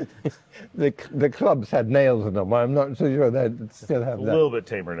 well, the clubs had nails in them. I'm not so sure that still have that. A little bit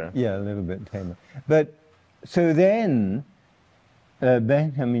tamer now. Yeah, a little bit tamer. But so then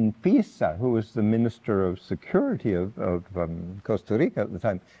Benjamin Pisa, who was the Minister of Security of Costa Rica at the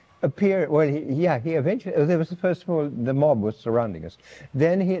time, appeared. Well, he eventually. There was first of all the mob was surrounding us.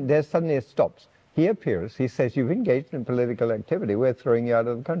 Then there suddenly it stops. He appears. He says, "You've engaged in political activity. We're throwing you out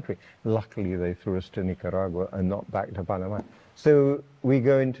of the country." Luckily, they threw us to Nicaragua and not back to Panama. So we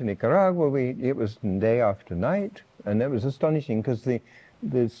go into Nicaragua. It was day after night, and it was astonishing because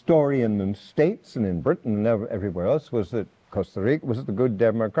the story in the States and in Britain and everywhere else was that Costa Rica was the good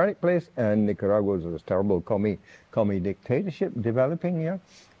democratic place, and Nicaragua was this terrible commie dictatorship developing, yeah.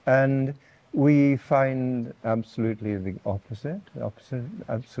 And we find absolutely the opposite,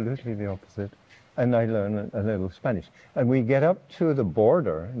 absolutely the opposite. And I learn a little Spanish. And we get up to the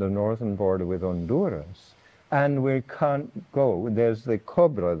border, the northern border with Honduras, and we can't go. There's the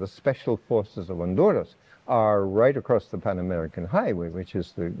COBRA, the Special Forces of Honduras, are right across the Pan American Highway, which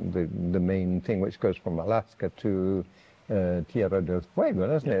is the main thing which goes from Alaska to Tierra del Fuego,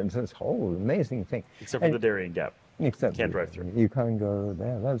 doesn't it? It's this whole amazing thing. Except for the Darien Gap. Except you can't drive through. You can't go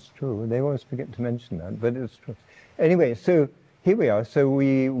there. That's true. They always forget to mention that, but it's true. Anyway, so here we are. So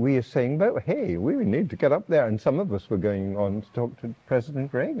we are saying, but hey, we need to get up there. And some of us were going on to talk to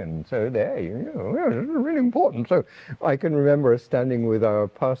President Reagan. So there, it's really important. So I can remember us standing with our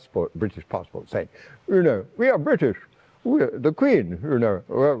passport, British passport, saying, we are British. We're the Queen,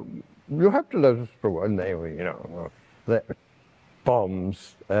 well, you have to let us through. And they were, the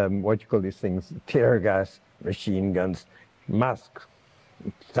bombs, what do you call these things, tear gas, machine guns, masks,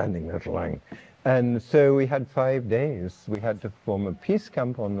 standing that line. And so we had 5 days. We had to form a peace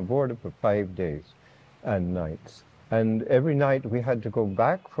camp on the border for 5 days and nights. And every night we had to go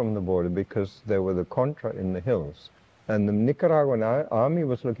back from the border because there were the Contra in the hills. And the Nicaraguan army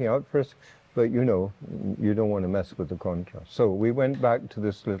was looking out for us, but you don't want to mess with the Contra. So we went back to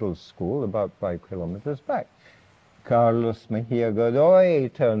this little school about 5 kilometers back. Carlos Mejia Godoy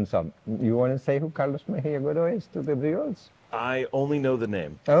turns up. You want to say who Carlos Mejia Godoy is to the viewers? I only know the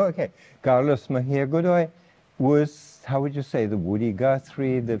name. Oh, okay. Carlos Mejia Godoy was, how would you say, the Woody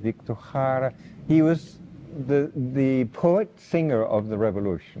Guthrie, the Victor Jara. He was the poet-singer of the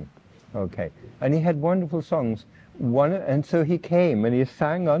revolution. Okay. And he had wonderful songs. And so he came and he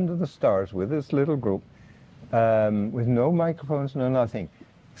sang under the stars with this little group, with no microphones, no nothing.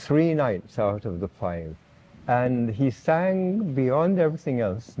 3 nights out of the 5. And he sang beyond everything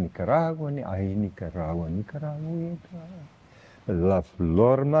else, Nicaragua, ay Nicaragua, Nicaragua, la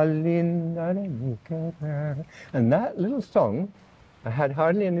flor más linda de Nicaragua. And that little song, I had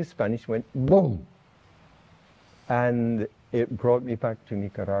hardly any Spanish, went boom. And it brought me back to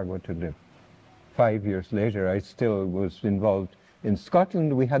Nicaragua to live. 5 years later, I still was involved. In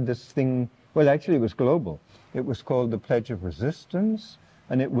Scotland, we had this thing, well, actually it was global. It was called the Pledge of Resistance,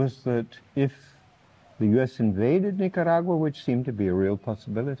 and it was that if the US invaded Nicaragua, which seemed to be a real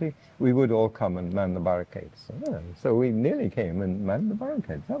possibility, we would all come and man the barricades. So we nearly came and manned the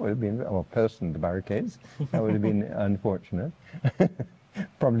barricades. That would have been, or personed the barricades. That would have been unfortunate.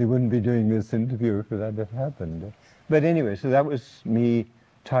 Probably wouldn't be doing this interview if that had happened. But anyway, so that was me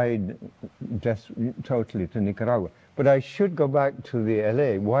tied just totally to Nicaragua. But I should go back to the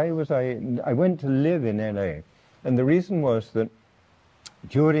LA. Why was I went to live in LA. And the reason was that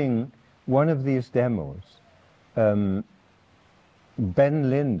during one of these demos, Ben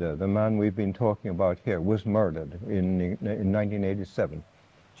Linder, the man we've been talking about here, was murdered in 1987,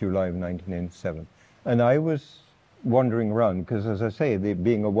 July of 1987. And I was wandering around, because as I say,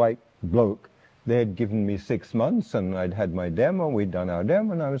 being a white bloke, they had given me 6 months, and I'd had my demo, we'd done our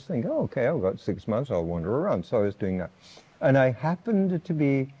demo, and I was thinking, oh, okay, I've got 6 months, I'll wander around. So I was doing that. And I happened to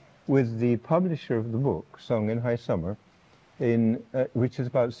be with the publisher of the book, Song in High Summer, which is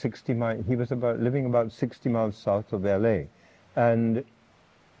about 60 miles, he was living about 60 miles south of LA. And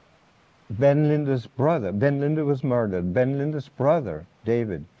Ben Linder's brother, Ben Linder was murdered, Ben Linder's brother,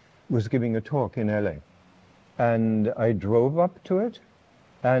 David, was giving a talk in LA. And I drove up to it,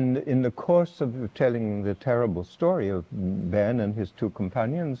 and in the course of telling the terrible story of Ben and his two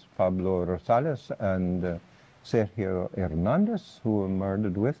companions, Pablo Rosales and Sergio Hernandez, who were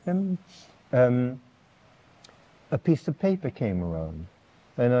murdered with him, a piece of paper came around,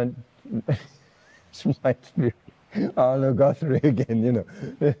 and it reminds me of Arlo Guthrie again, you know.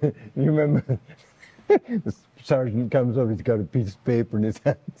 You remember, the sergeant comes up, he's got a piece of paper in his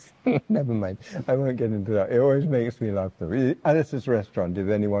hands. Never mind, I won't get into that. It always makes me laugh though. Alice's Restaurant, if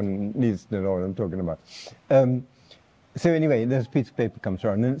anyone needs to know what I'm talking about. So anyway, this piece of paper comes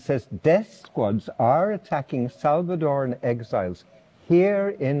around, and it says, death squads are attacking Salvadoran exiles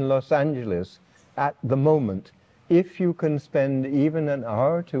here in Los Angeles at the moment. If you can spend even an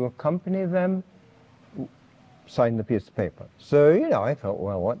hour to accompany them, sign the piece of paper. So, you know, I thought,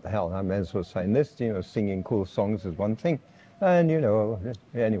 well, what the hell, I may as well sign this. You know, singing cool songs is one thing. And, you know,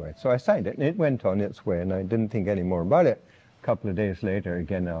 anyway, so I signed it, and it went on its way, and I didn't think any more about it. A couple of days later,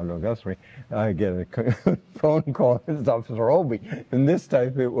 again, Arlo Guthrie, I get a phone call, it's Officer Olby. And this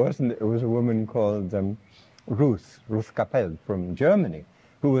time it wasn't, it was a woman called Ruth Capel from Germany,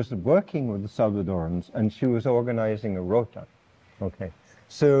 who was working with the Salvadorans, and she was organizing a rota. Okay,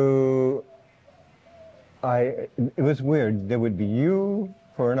 so it was weird. There would be you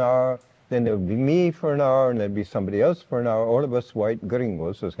for an hour, then there would be me for an hour, and there'd be somebody else for an hour, all of us white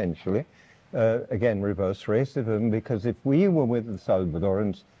gringos, essentially. Again, reverse racism, because if we were with the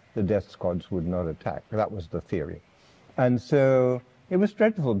Salvadorans, the death squads would not attack. That was the theory. And so it was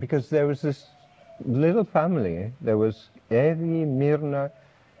dreadful, because there was this little family. There was Evi, Mirna,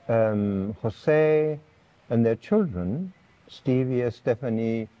 Jose, and their children, Stevie,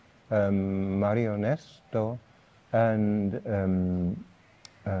 Stephanie, Mario Nesto, and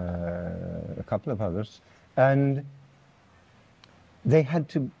a couple of others. And they had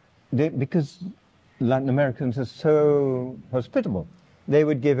to, because Latin Americans are so hospitable, they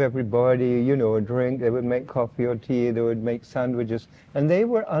would give everybody, you know, a drink, they would make coffee or tea, they would make sandwiches, and they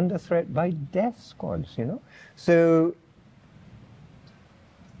were under threat by death squads, you know. So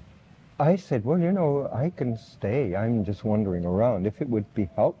I said, well, you know, I can stay. I'm just wandering around. If it would be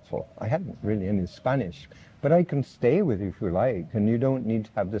helpful. I hadn't really any Spanish, but I can stay with you if you like, and you don't need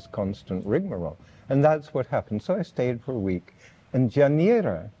to have this constant rigmarole. And that's what happened. So I stayed for a week. And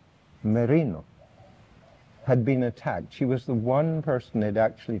Janira Merino had been attacked. She was the one person they'd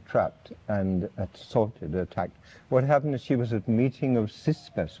actually trapped and assaulted, attacked. What happened is she was at a meeting of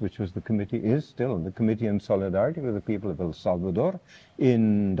CISPES, which was the committee, is still the Committee in Solidarity with the People of El Salvador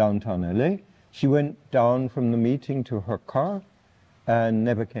in downtown LA. She went down from the meeting to her car and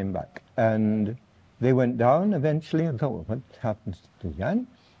never came back. And they went down eventually and thought, well, what happens to Jan?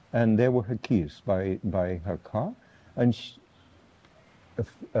 And there were her keys by her car. And she,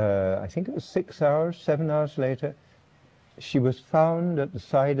 I think it was 7 hours later, she was found at the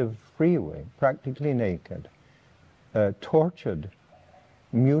side of the freeway, practically naked, tortured,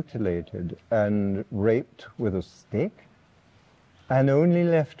 mutilated, and raped with a stick, and only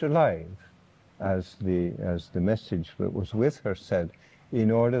left alive, as the message that was with her said, in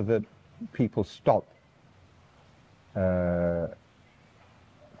order that people stop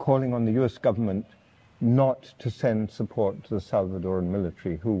calling on the US government not to send support to the Salvadoran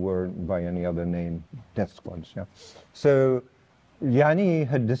military, who were, by any other name, death squads. Yeah? So Yani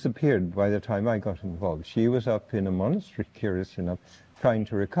had disappeared by the time I got involved. She was up in a monastery, curious enough, trying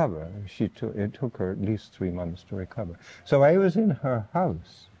to recover. It took her at least 3 months to recover. So I was in her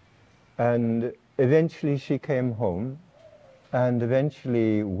house, and eventually she came home, and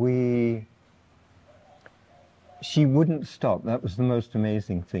eventually she wouldn't stop. That was the most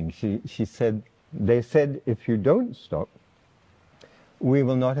amazing thing. She said, they said, if you don't stop, we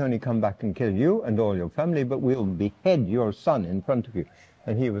will not only come back and kill you and all your family, but we'll behead your son in front of you.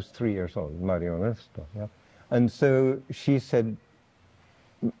 And he was 3 years old, Mario Ernesto. Yeah? And so she said,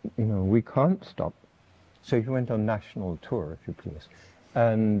 you know, we can't stop. So he went on national tour, if you please.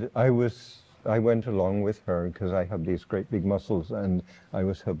 And I went along with her because I have these great big muscles, and I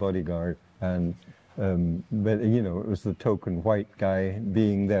was her bodyguard. And but you know, it was the token white guy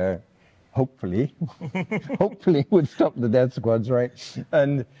being there. Hopefully, hopefully would stop the death squads, right?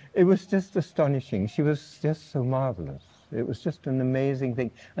 And it was just astonishing. She was just so marvelous. It was just an amazing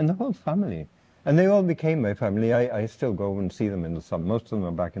thing. And the whole family. And they all became my family. I still go and see them in the summer. Most of them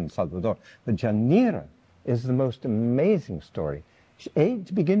are back in Salvador. But Janira is the most amazing story.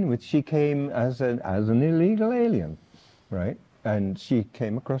 To begin with, she came as an illegal alien, right? And she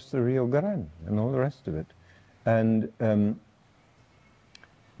came across the Rio Grande and all the rest of it. And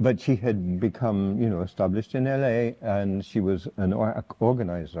but she had become, you know, established in LA, and she was an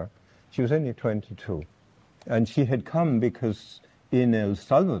organizer. She was only 22. And she had come because in El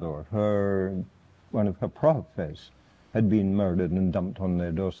Salvador, one of her profes had been murdered and dumped on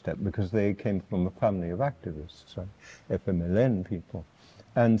their doorstep because they came from a family of activists, FMLN people.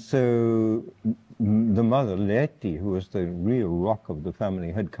 And so the mother, Leti, who was the real rock of the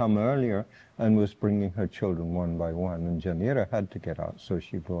family, had come earlier and was bringing her children one by one, and Janira had to get out, so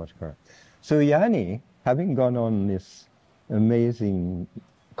she brought her. So Yani, having gone on this amazing,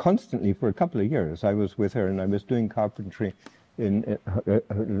 constantly for a couple of years, I was with her and I was doing carpentry in a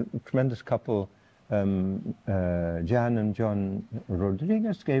tremendous couple, Jan and John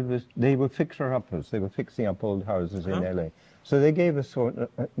Rodriguez gave us, they were fixer-uppers, they were fixing up old houses in LA. So they gave us,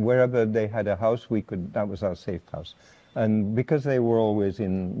 wherever they had a house, that was our safe house. And because they were always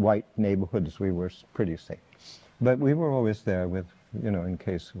in white neighborhoods, we were pretty safe. But we were always there with, you know, in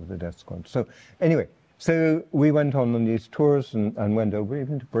case of the death squad. So anyway, so we went on these tours and went over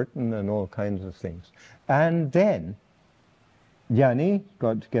even to Britain and all kinds of things. And then Yani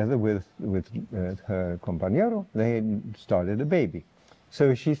got together with her compañero. They started a baby.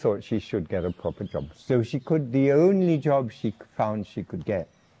 So she thought she should get a proper job. So the only job she found she could get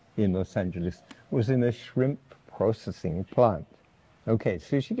in Los Angeles was in a shrimp processing plant. Okay,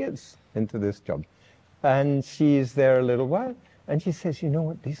 so she gets into this job. And she's there a little while, and she says, you know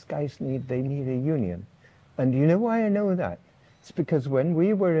what these guys need? They need a union. And you know why I know that? It's because when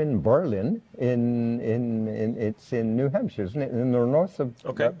we were in Berlin, it's in New Hampshire, isn't it? In the north of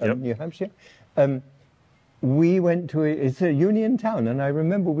New Hampshire. We went to it's a union town, and I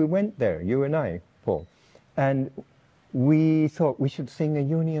remember we went there, you and I, Paul, and we thought we should sing a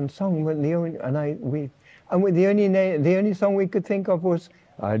union song. The only song we could think of was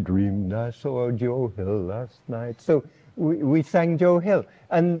 "I Dreamed I Saw Joe Hill Last Night." So we sang Joe Hill,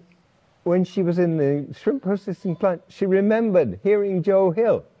 and when she was in the shrimp processing plant, she remembered hearing Joe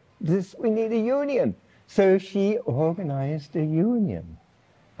Hill. We need a union, so she organized a union.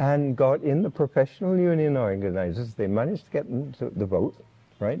 And got in the professional union organizers. They managed to get them to the vote,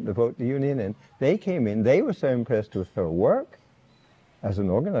 right? The vote the union in. They came in. They were so impressed with her work as an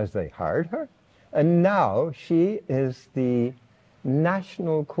organizer, they hired her. And now she is the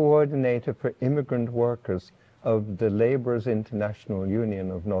national coordinator for immigrant workers of the Laborers International Union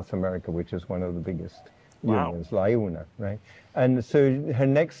of North America, which is one of the biggest unions, La Una, right? And so her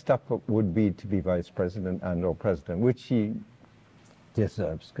next step up would be to be vice president and or president, which she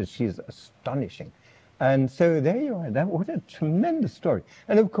deserves, because she's astonishing. And so there you are. What a tremendous story.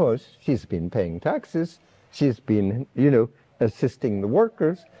 And of course, she's been paying taxes. She's been, you know, assisting the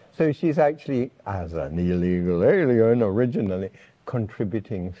workers. So she's actually, as an illegal alien originally,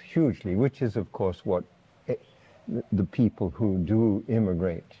 contributing hugely, which is, of course, what the people who do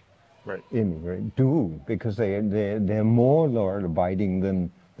immigrate do, because they're more law-abiding than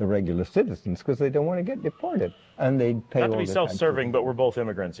the regular citizens because they don't want to get deported, and they pay all Not to be the self-serving, taxes. but we're both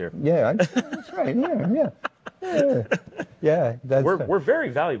immigrants here. Yeah, that's right. Yeah. That's We're very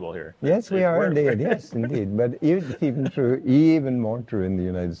valuable here. Yes, we are indeed. Yes, indeed. But it's even more true in the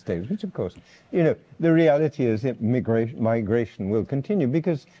United States, which, of course, the reality is that migration will continue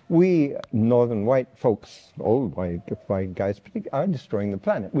because we northern white folks, old white guys, are destroying the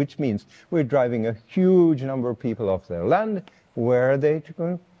planet, which means we're driving a huge number of people off their land. Where are they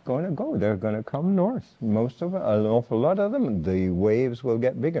going to go? They're going to come north. Most of them, an awful lot of them. The waves will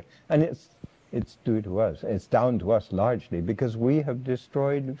get bigger, and it's due to us. It's down to us largely because we have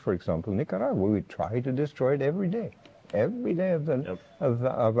destroyed, for example, Nicaragua. We try to destroy it every day of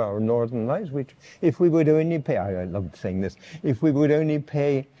our northern lives. Which, if we would only pay, I love saying this, if we would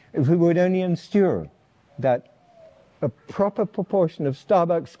only ensure that a proper proportion of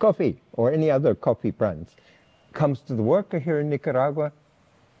Starbucks coffee or any other coffee brands comes to the worker here in Nicaragua,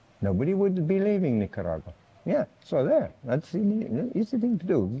 nobody would be leaving Nicaragua. Yeah, so there. That's an easy thing to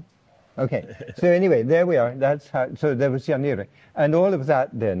do. Okay, so anyway, there we are. That's how. So there was Yanire. And all of that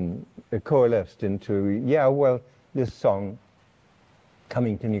then coalesced into, this song,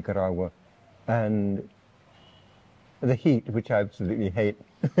 Coming to Nicaragua, and the heat, which I absolutely hate,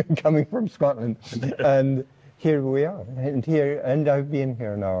 coming from Scotland. And here we are, and I've been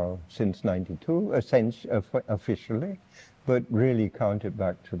here now since '92, officially, but really count it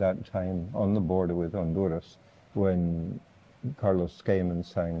back to that time on the border with Honduras, when Carlos Gaiman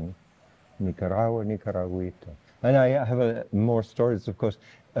sang Nicaragua, Nicaraguita. And I have more stories, of course.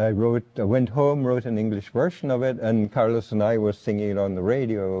 I went home, wrote an English version of it, and Carlos and I were singing it on the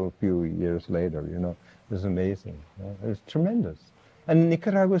radio a few years later, It was amazing. It was tremendous. And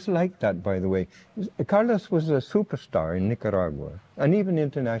Nicaragua's like that, by the way. Carlos was a superstar in Nicaragua, and even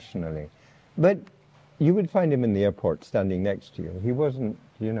internationally. But you would find him in the airport standing next to you. He wasn't,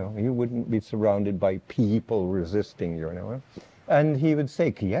 he wouldn't be surrounded by people resisting, And he would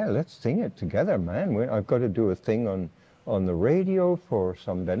say, yeah, let's sing it together, man. I've got to do a thing on the radio for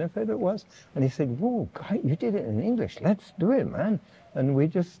some benefit it was. And he said, whoa, guy, you did it in English. Let's do it, man. And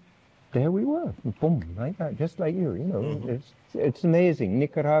there we were, boom, like that, just like you, Mm-hmm. It's amazing.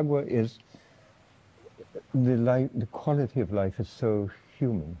 Nicaragua is, the quality of life is so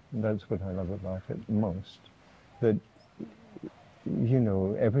human. That's what I love about it most. That,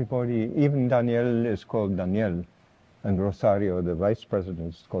 everybody, even Daniel is called Daniel, and Rosario, the vice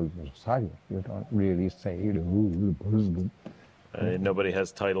president, is called Rosario. You don't really say, the president. Nobody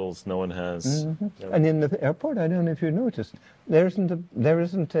has titles. No one has. Mm-hmm. And in the airport, I don't know if you noticed, there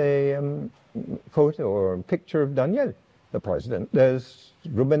isn't a photo or a picture of Daniel, the president. There's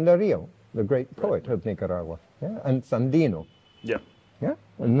Rubén Darío, the great poet of Nicaragua, and Sandino. Yeah. Yeah.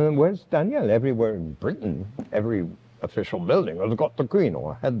 And then where's Daniel? Everywhere in Britain, every official building has got the Queen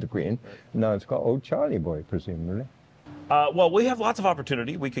or had the Queen. Now it's got old Charlie Boy, presumably. Well, we have lots of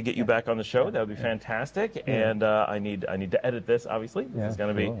opportunity. We could get you back on the show. That would be fantastic. Yeah. And I need to edit this, obviously. Yeah, it's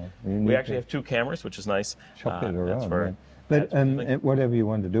going to be. We actually have 2 cameras, which is nice. Chop it around. But whatever you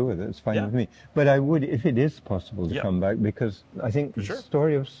want to do with it, it's fine with me. But I would, if it is possible, to come back, because I think the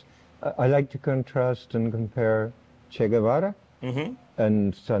story of, I like to contrast and compare Che Guevara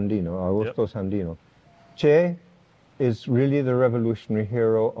and Sandino, Augusto Sandino. Che is really the revolutionary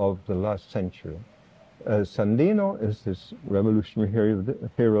hero of the last century. Sandino is this revolutionary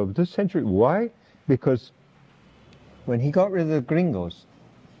hero of this century. Why? Because when he got rid of the gringos,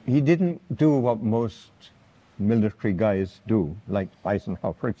 he didn't do what most military guys do, like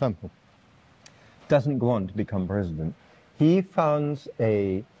Eisenhower, for example. Doesn't go on to become president. He founds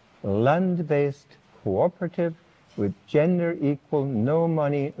a land-based cooperative with gender equal, no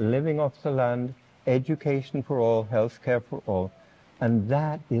money, living off the land, education for all, health care for all. And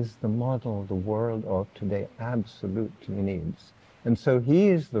that is the model the world of today absolutely needs. And so he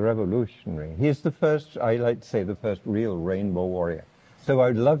is the revolutionary. He's the first, I like to say, the first real rainbow warrior. So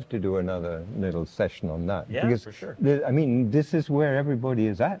I'd love to do another little session on that. Yeah, because, for sure. This is where everybody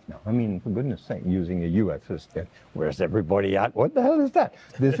is at now. For goodness sake, using a UFist, where's everybody at? What the hell is that?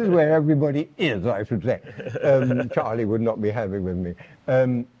 This is where everybody is, I should say. Charlie would not be happy with me.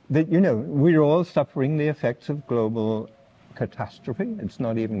 We're all suffering the effects of global catastrophe. It's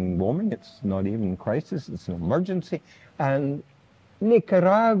not even warming, it's not even crisis, it's an emergency. And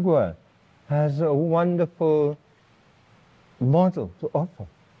Nicaragua has a wonderful model to offer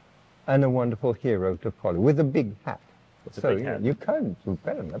and a wonderful hero to follow with a big hat. You can't do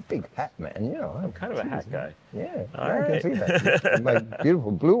better than a big hat, man. I'm kind of a hat guy. Yeah, I can see that. My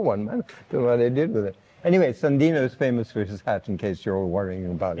beautiful blue one, man. Don't know what they did with it. Anyway, Sandino is famous for his hat, in case you're all worrying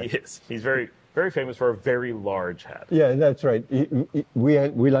about it. He is. He's very, very famous for a very large hat. Yeah, that's right.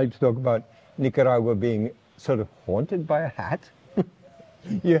 We like to talk about Nicaragua being sort of haunted by a hat.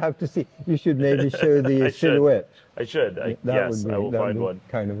 You have to see. You should maybe show the silhouette. I should. Yes, I will find one.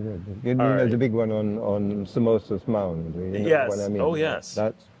 Kind of good. You know, the big one on Somoza's Mound. You know yes. what I mean? Oh, yes.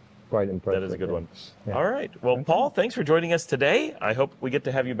 That's quite impressive. That is a good one. Yeah. All right. Well, Okay. Paul, thanks for joining us today. I hope we get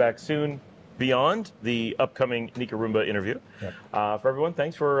to have you back soon beyond the upcoming Nicaragua interview. Yep. For everyone,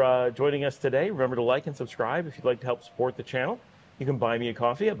 thanks for joining us today. Remember to like and subscribe if you'd like to help support the channel. You can buy me a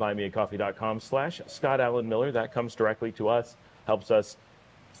coffee at buymeacoffee.com/Scott Allen Miller. That comes directly to us, helps us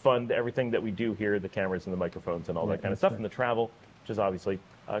fund everything that we do here, the cameras and the microphones and all that kind of stuff, and the travel, which is obviously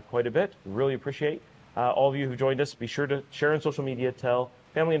quite a bit. Really appreciate all of you who joined us. Be sure to share on social media, tell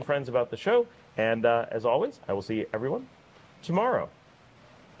family and friends about the show, and as always, I will see everyone tomorrow.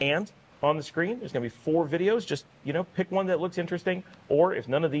 And on the screen, there's going to be 4 videos. Just, pick one that looks interesting, or if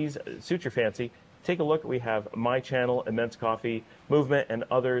none of these suit your fancy, take a look. We have my channel, Immense Coffee Movement, and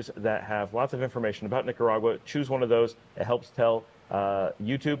others that have lots of information about Nicaragua. Choose one of those. It helps tell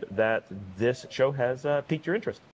YouTube that this show has piqued your interest.